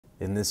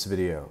In this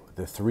video,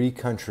 the 3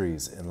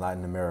 countries in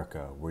Latin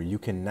America where you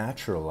can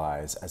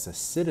naturalize as a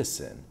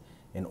citizen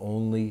in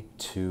only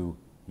 2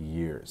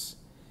 years.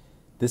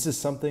 This is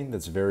something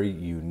that's very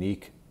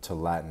unique to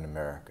Latin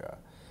America,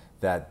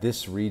 that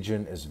this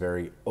region is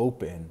very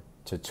open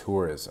to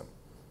tourism.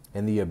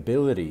 And the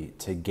ability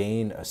to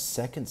gain a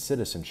second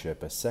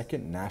citizenship, a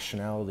second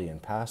nationality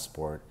and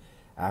passport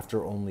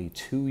after only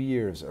 2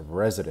 years of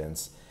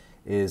residence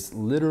is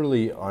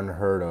literally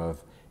unheard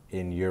of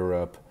in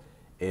Europe,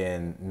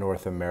 in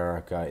North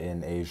America,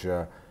 in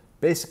Asia.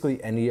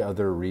 Basically any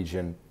other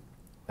region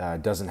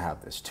doesn't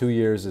have this. 2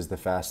 years is the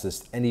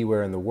fastest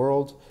anywhere in the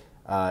world.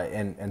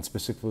 And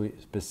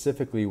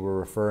specifically we're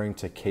referring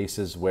to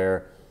cases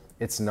where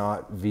it's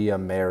not via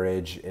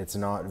marriage, it's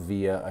not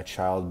via a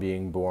child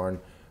being born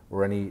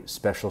or any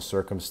special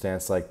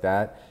circumstance like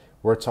that.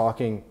 We're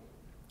talking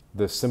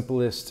the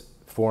simplest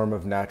form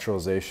of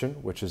naturalization,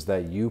 which is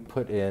that you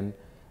put in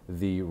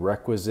the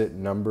requisite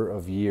number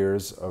of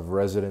years of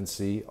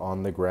residency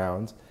on the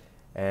ground.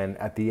 And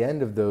at the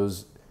end of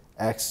those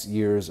X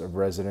years of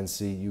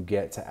residency, you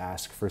get to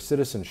ask for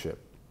citizenship.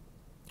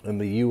 In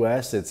the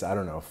US, it's,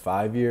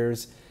 5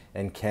 years.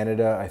 In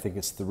Canada, I think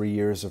it's 3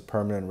 years of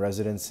permanent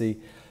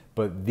residency.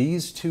 But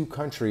these 3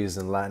 countries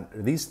in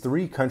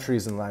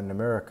Latin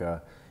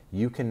America,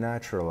 you can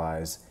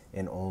naturalize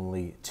in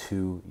only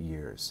 2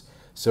 years.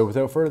 So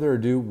without further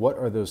ado, what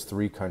are those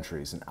 3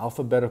 countries? In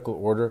alphabetical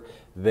order,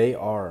 they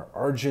are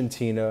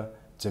Argentina,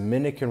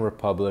 Dominican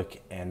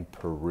Republic, and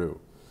Peru.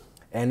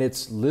 And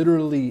it's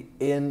literally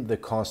in the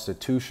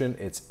Constitution,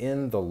 it's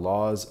in the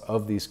laws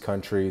of these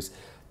countries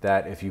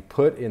that if you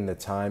put in the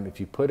time, if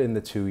you put in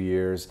the 2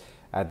 years,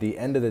 at the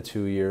end of the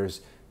 2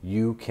 years,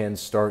 you can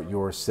start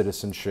your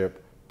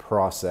citizenship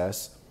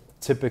process.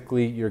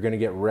 Typically, you're going to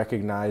get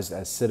recognized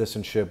as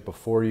citizenship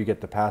before you get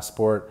the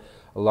passport.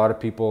 A lot of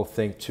people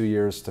think 2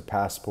 years to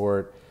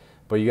passport,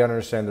 but you got to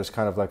understand there's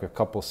kind of like a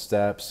couple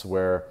steps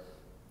where,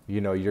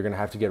 you're going to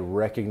have to get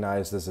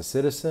recognized as a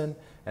citizen.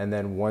 And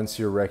then once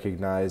you're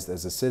recognized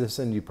as a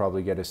citizen, you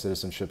probably get a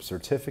citizenship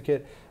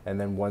certificate.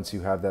 And then once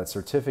you have that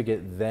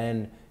certificate,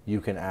 then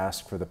you can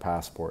ask for the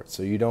passport.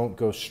 So you don't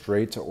go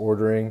straight to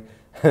ordering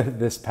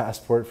this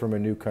passport from a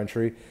new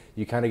country.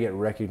 You kind of get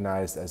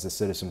recognized as a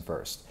citizen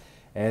first.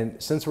 And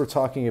since we're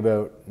talking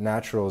about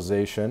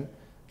naturalization,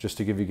 just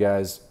to give you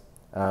guys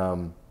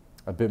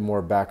a bit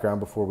more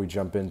background before we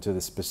jump into the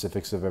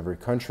specifics of every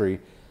country,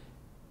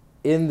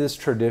 in this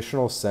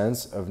traditional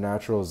sense of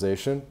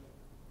naturalization,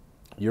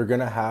 you're going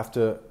to have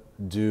to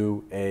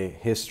do a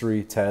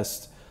history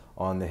test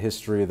on the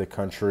history of the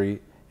country.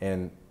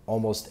 In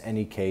almost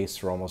any case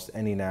for almost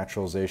any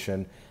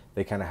naturalization,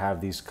 they kind of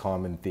have these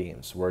common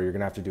themes where you're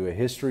going to have to do a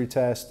history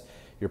test.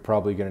 You're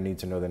probably going to need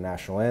to know the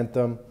national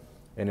anthem.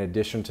 In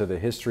addition to the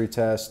history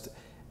test,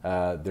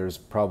 there's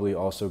probably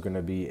also going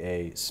to be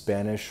a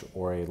Spanish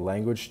or a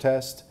language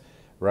test,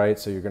 right?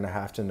 So you're going to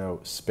have to know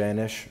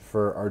Spanish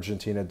for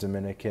Argentina,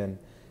 Dominican,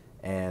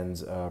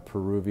 and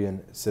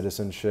Peruvian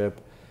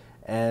citizenship.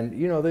 And,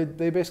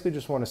 they basically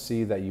just want to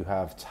see that you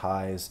have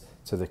ties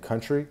to the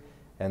country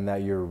and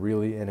that you're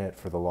really in it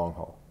for the long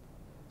haul.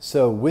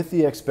 So with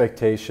the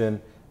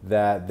expectation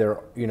that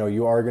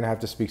you are going to have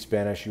to speak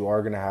Spanish, you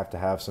are going to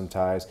have some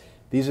ties.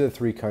 These are the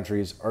 3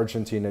 countries: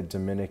 Argentina,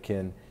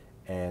 Dominican,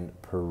 and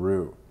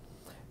Peru.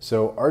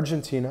 So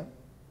Argentina,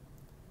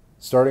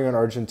 starting on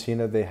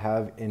Argentina, they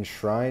have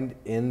enshrined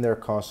in their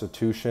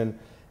constitution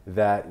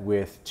that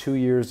with 2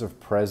 years of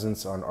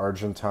presence on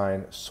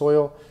Argentine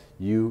soil,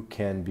 you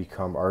can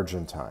become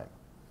Argentine.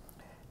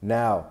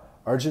 Now,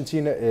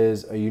 Argentina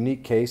is a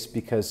unique case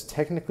because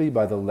technically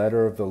by the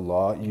letter of the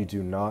law, you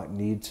do not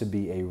need to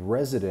be a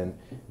resident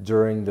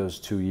during those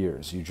 2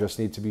 years. You just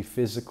need to be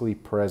physically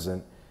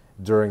present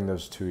during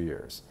those 2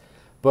 years.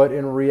 But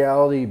in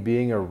reality,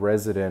 being a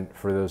resident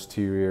for those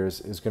 2 years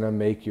is going to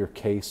make your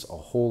case a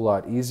whole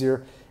lot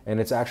easier. And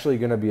it's actually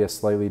going to be a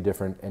slightly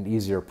different and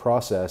easier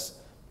process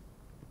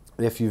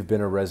if you've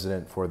been a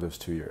resident for those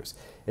 2 years.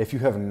 If you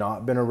have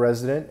not been a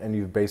resident and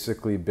you've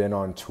basically been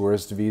on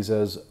tourist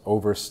visas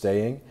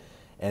overstaying,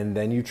 and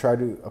then you try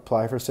to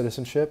apply for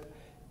citizenship,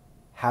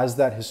 has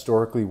that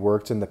historically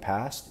worked in the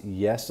past?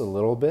 Yes, a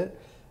little bit.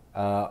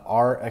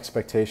 Our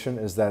expectation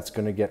is that's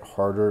going to get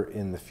harder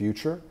in the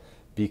future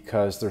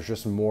because there's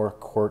just more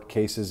court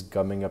cases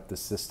gumming up the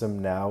system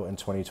now in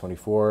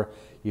 2024.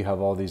 You have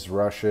all these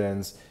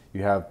Russians,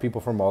 you have people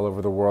from all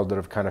over the world that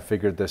have kind of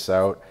figured this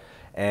out.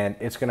 And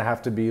it's going to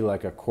have to be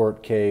like a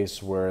court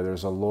case where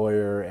there's a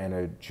lawyer and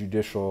a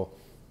judicial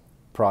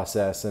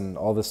process and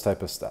all this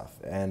type of stuff.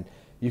 And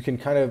you can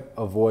kind of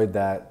avoid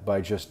that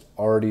by just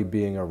already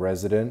being a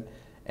resident,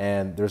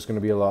 and there's going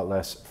to be a lot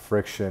less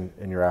friction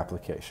in your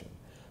application.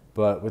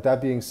 But with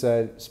that being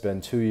said,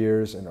 spend 2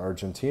 years in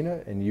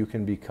Argentina and you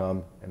can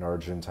become an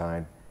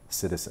Argentine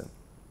citizen.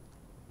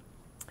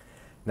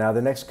 Now,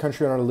 the next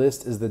country on our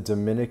list is the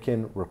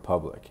Dominican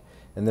Republic.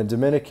 In the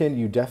Dominican,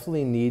 you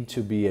definitely need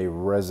to be a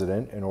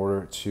resident in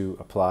order to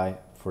apply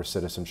for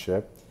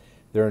citizenship.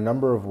 There are a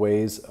number of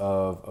ways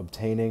of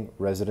obtaining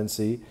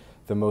residency,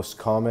 The most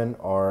common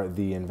are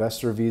the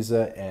investor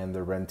visa and the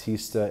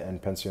rentista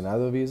and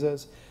pensionado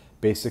visas.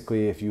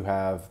 Basically, if you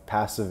have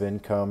passive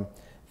income,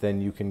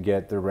 then you can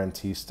get the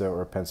rentista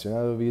or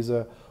pensionado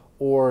visa.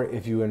 Or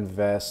if you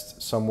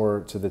invest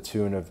somewhere to the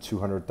tune of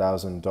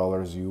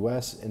 $200,000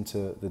 US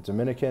into the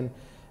Dominican,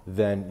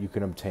 then you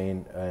can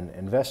obtain an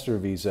investor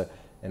visa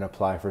and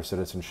apply for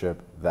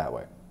citizenship that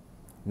way.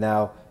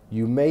 Now,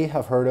 you may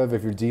have heard of,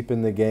 if you're deep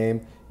in the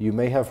game, you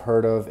may have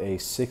heard of a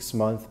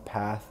 6-month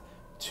path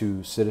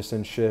to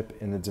citizenship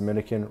in the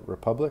Dominican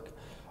Republic.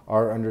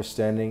 Our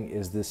understanding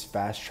is this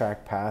fast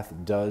track path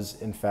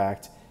does in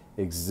fact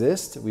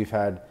exist. We've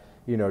had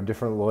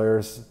different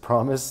lawyers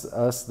promise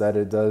us that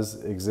it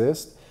does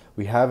exist.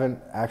 We haven't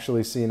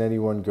actually seen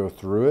anyone go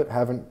through it,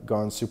 haven't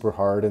gone super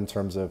hard in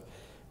terms of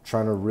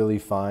trying to really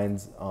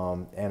find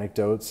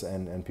anecdotes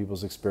and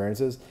people's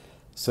experiences.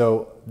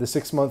 So the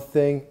 6-month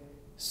thing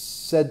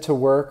said to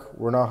work.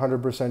 We're not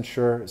 100%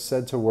 sure,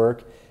 said to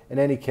work. In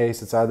any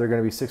case, it's either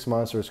going to be 6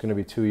 months or it's going to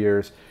be 2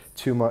 years.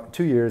 2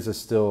 years is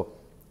still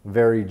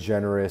very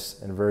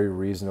generous and very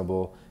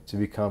reasonable to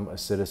become a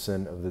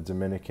citizen of the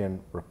Dominican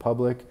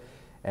Republic.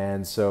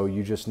 And so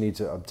you just need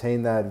to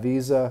obtain that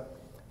visa.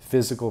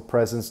 Physical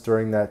presence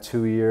during that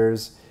 2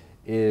 years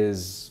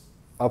is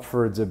up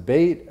for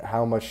debate,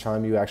 how much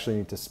time you actually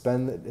need to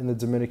spend in the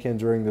Dominican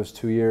during those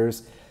 2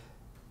 years.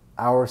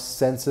 Our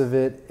sense of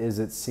it is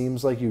it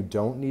seems like you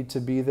don't need to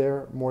be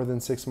there more than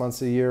 6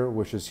 months a year,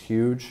 which is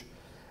huge.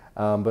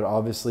 But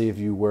obviously if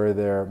you were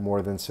there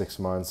more than 6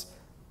 months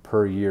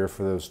per year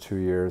for those 2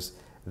 years,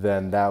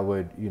 then that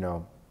would,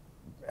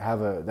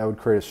 that would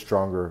create a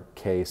stronger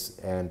case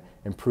and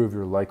improve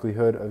your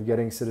likelihood of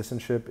getting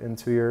citizenship in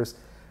 2 years.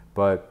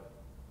 But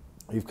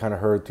you've kind of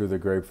heard through the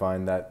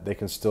grapevine that they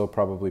can still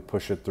probably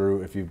push it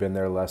through if you've been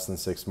there less than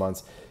 6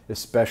 months,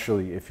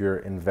 especially if you're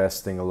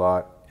investing a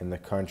lot in the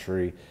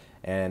country.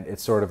 And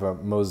it's sort of a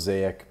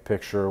mosaic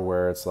picture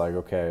where it's like,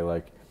 okay,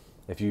 like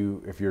if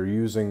you're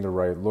using the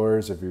right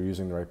lawyers, if you're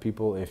using the right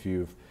people, if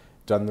you've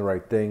done the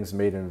right things,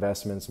 made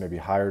investments, maybe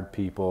hired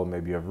people,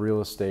 maybe you have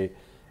real estate,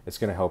 it's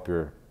going to help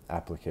your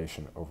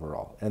application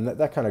overall. And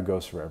that kind of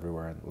goes for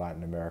everywhere in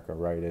Latin America,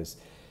 right?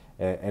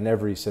 And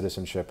every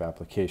citizenship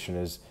application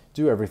is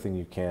do everything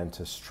you can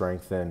to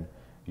strengthen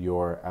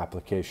your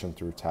application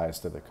through ties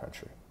to the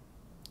country.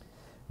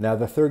 Now,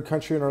 the third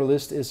country on our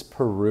list is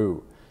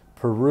Peru.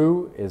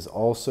 Peru is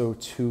also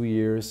 2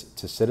 years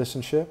to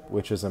citizenship,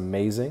 which is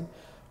amazing.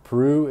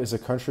 Peru is a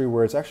country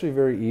where it's actually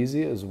very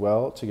easy as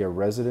well to get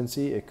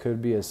residency. It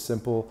could be as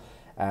simple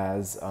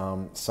as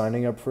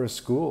signing up for a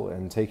school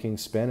and taking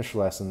Spanish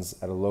lessons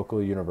at a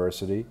local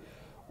university,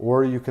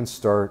 or you can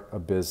start a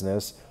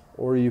business,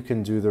 or you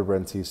can do the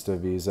rentista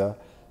visa.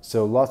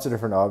 So lots of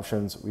different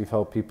options. We've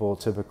helped people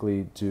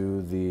typically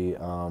do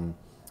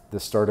the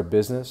start a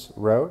business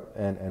route,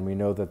 and we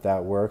know that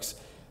that works.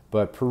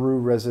 But Peru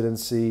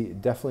residency,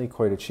 definitely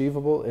quite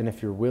achievable. And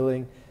if you're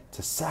willing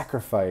to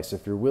sacrifice,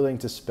 if you're willing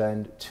to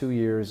spend 2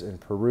 years in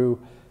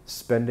Peru,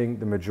 spending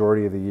the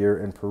majority of the year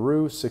in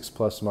Peru,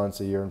 6+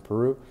 months a year in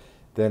Peru,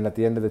 then at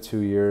the end of the 2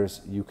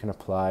 years, you can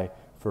apply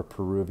for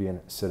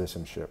Peruvian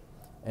citizenship.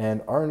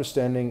 And our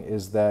understanding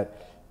is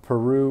that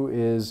Peru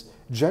is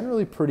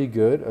generally pretty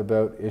good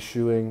about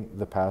issuing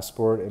the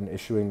passport and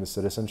issuing the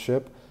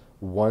citizenship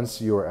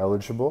once you're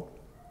eligible.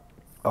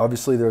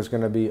 Obviously, there's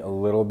going to be a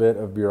little bit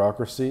of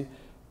bureaucracy.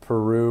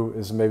 Peru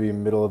is maybe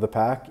middle of the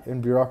pack in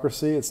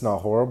bureaucracy. It's not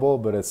horrible,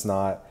 but it's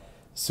not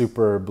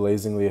super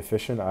blazingly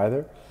efficient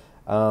either.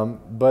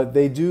 But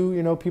they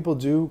do, people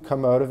do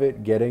come out of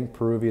it getting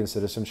Peruvian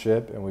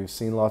citizenship, and we've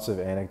seen lots of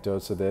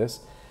anecdotes of this.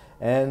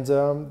 And,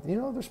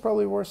 there's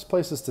probably worse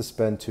places to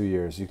spend 2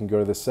 years. You can go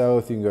to the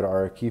south, you can go to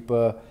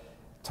Arequipa,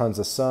 tons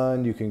of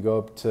sun. You can go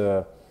up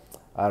to,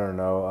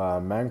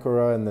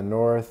 Mancora in the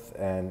north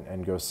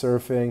and go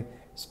surfing,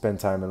 spend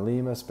time in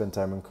Lima, spend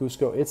time in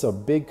Cusco. It's a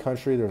big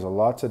country. There's a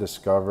lot to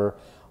discover.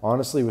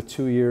 Honestly, with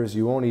 2 years,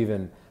 you won't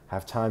even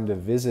have time to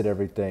visit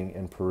everything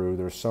in Peru.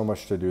 There's so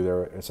much to do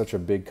there. It's such a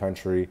big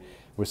country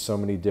with so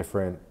many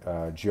different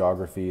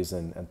geographies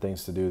and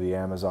things to do, the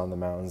Amazon, the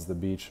mountains, the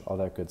beach, all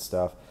that good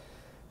stuff.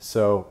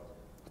 So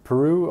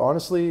Peru,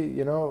 honestly,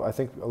 I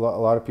think a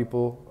lot of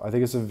people, I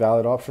think it's a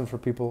valid option for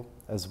people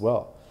as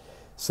well.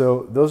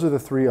 So those are the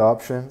 3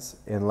 options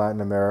in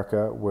Latin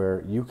America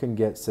where you can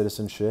get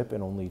citizenship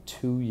in only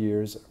 2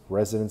 years of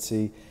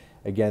residency.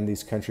 Again,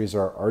 these countries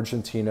are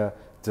Argentina,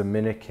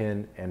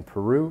 Dominican, and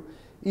Peru.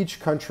 Each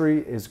country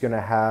is going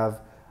to have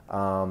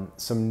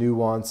some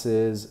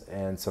nuances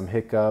and some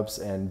hiccups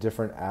and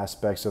different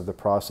aspects of the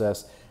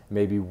process,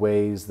 maybe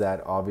ways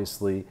that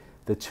obviously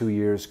the 2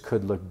 years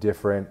could look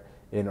different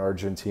in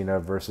Argentina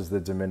versus the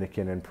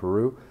Dominican and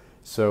Peru.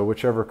 So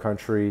whichever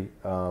country,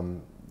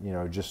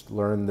 just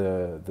learn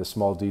the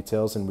small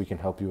details, and we can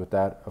help you with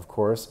that, of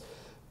course.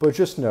 But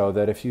just know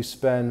that if you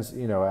spend,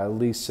 at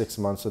least 6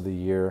 months of the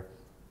year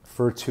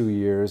for 2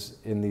 years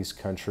in these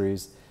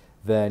countries,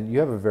 then you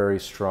have a very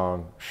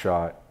strong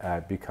shot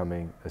at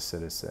becoming a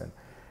citizen.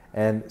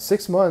 And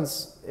 6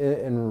 months,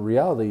 in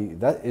reality,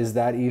 is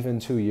that even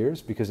 2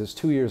 years? Because it's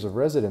 2 years of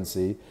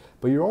residency,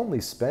 but you're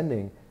only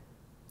spending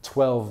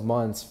 12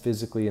 months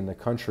physically in the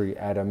country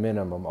at a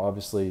minimum.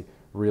 Obviously,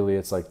 really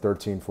it's like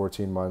 13,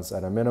 14 months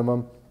at a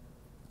minimum.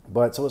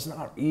 But so it's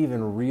not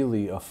even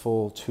really a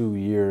full 2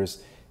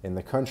 years in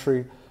the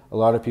country. A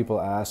lot of people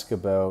ask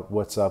about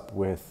what's up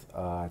with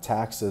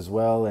tax as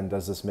well, and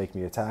does this make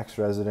me a tax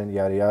resident,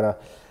 yada yada.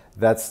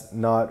 That's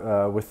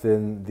not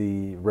within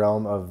the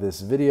realm of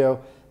this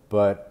video,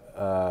 but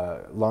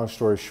long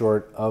story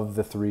short, of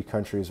the 3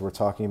 countries we're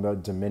talking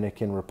about,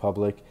 Dominican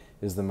Republic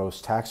is the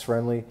most tax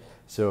friendly.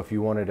 So if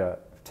you wanted a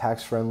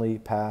tax friendly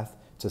path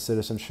to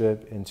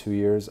citizenship in 2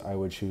 years, I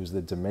would choose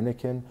the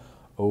Dominican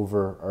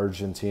over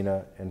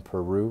Argentina and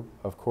Peru,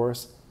 of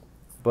course.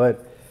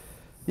 But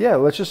yeah,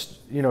 let's just,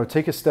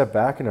 take a step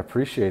back and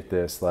appreciate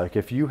this. Like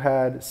if you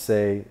had,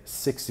 say,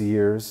 6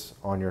 years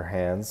on your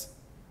hands,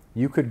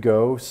 you could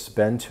go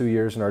spend 2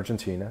 years in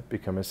Argentina,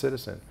 become a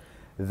citizen.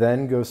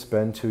 Then go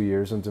spend 2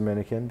 years in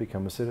Dominican,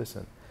 become a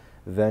citizen.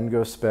 Then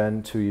go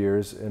spend 2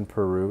 years in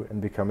Peru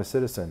and become a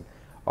citizen.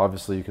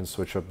 Obviously, you can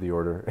switch up the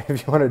order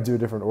if you want to do a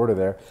different order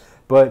there.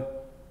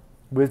 But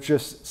with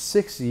just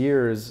 6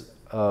 years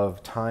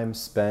of time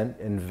spent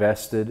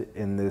invested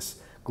in this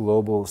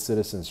global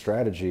citizen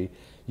strategy,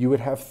 you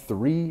would have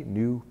 3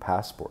 new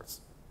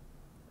passports.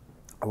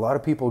 A lot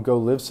of people go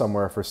live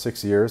somewhere for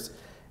 6 years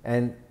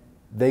and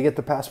they get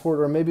the passport,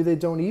 or maybe they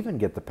don't even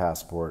get the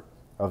passport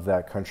of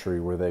that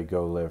country where they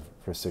go live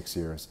for 6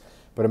 years.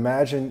 But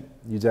imagine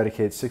you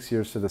dedicate 6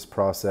 years to this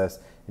process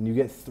and you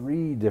get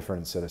 3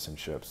 different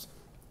citizenships.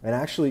 And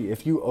actually,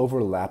 if you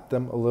overlap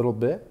them a little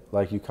bit,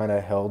 like you kind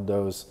of held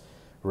those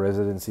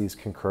residencies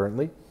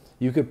concurrently,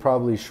 you could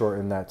probably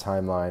shorten that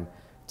timeline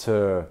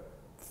to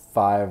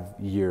 5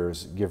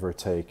 years, give or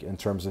take, in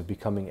terms of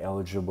becoming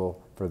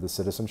eligible for the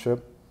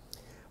citizenship.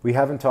 We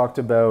haven't talked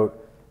about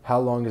how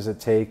long does it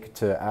take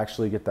to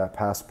actually get that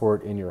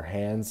passport in your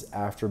hands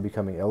after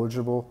becoming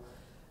eligible.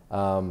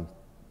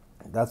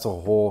 That's a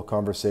whole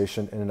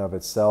conversation in and of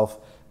itself,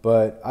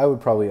 but I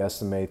would probably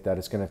estimate that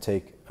it's going to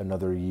take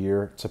another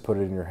year to put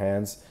it in your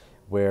hands,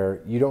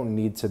 where you don't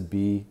need to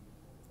be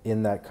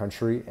in that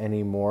country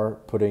anymore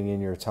putting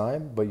in your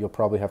time, but you'll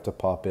probably have to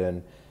pop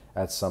in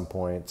at some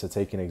point to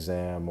take an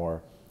exam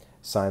or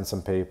sign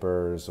some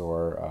papers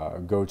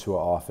or go to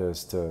an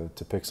office to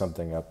pick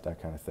something up,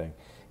 that kind of thing.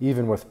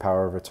 Even with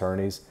power of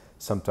attorneys,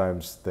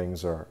 sometimes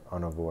things are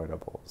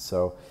unavoidable.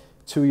 So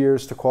 2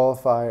 years to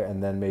qualify,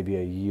 and then maybe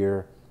a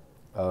year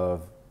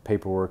of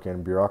paperwork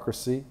and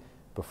bureaucracy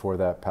before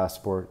that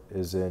passport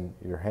is in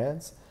your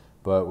hands.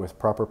 But with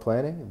proper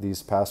planning,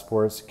 these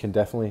passports can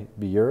definitely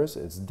be yours.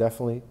 It's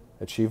definitely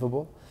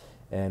achievable.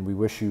 And we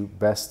wish you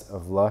best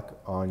of luck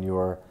on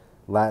your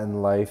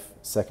Latin life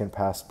second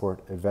passport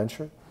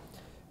adventure.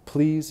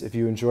 Please, if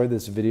you enjoyed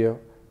this video,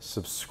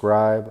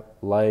 subscribe,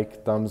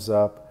 like, thumbs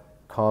up,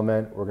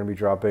 comment. We're going to be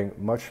dropping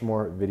much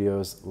more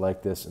videos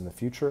like this in the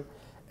future,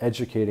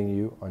 educating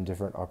you on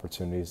different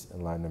opportunities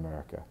in Latin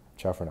America.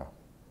 Ciao for now.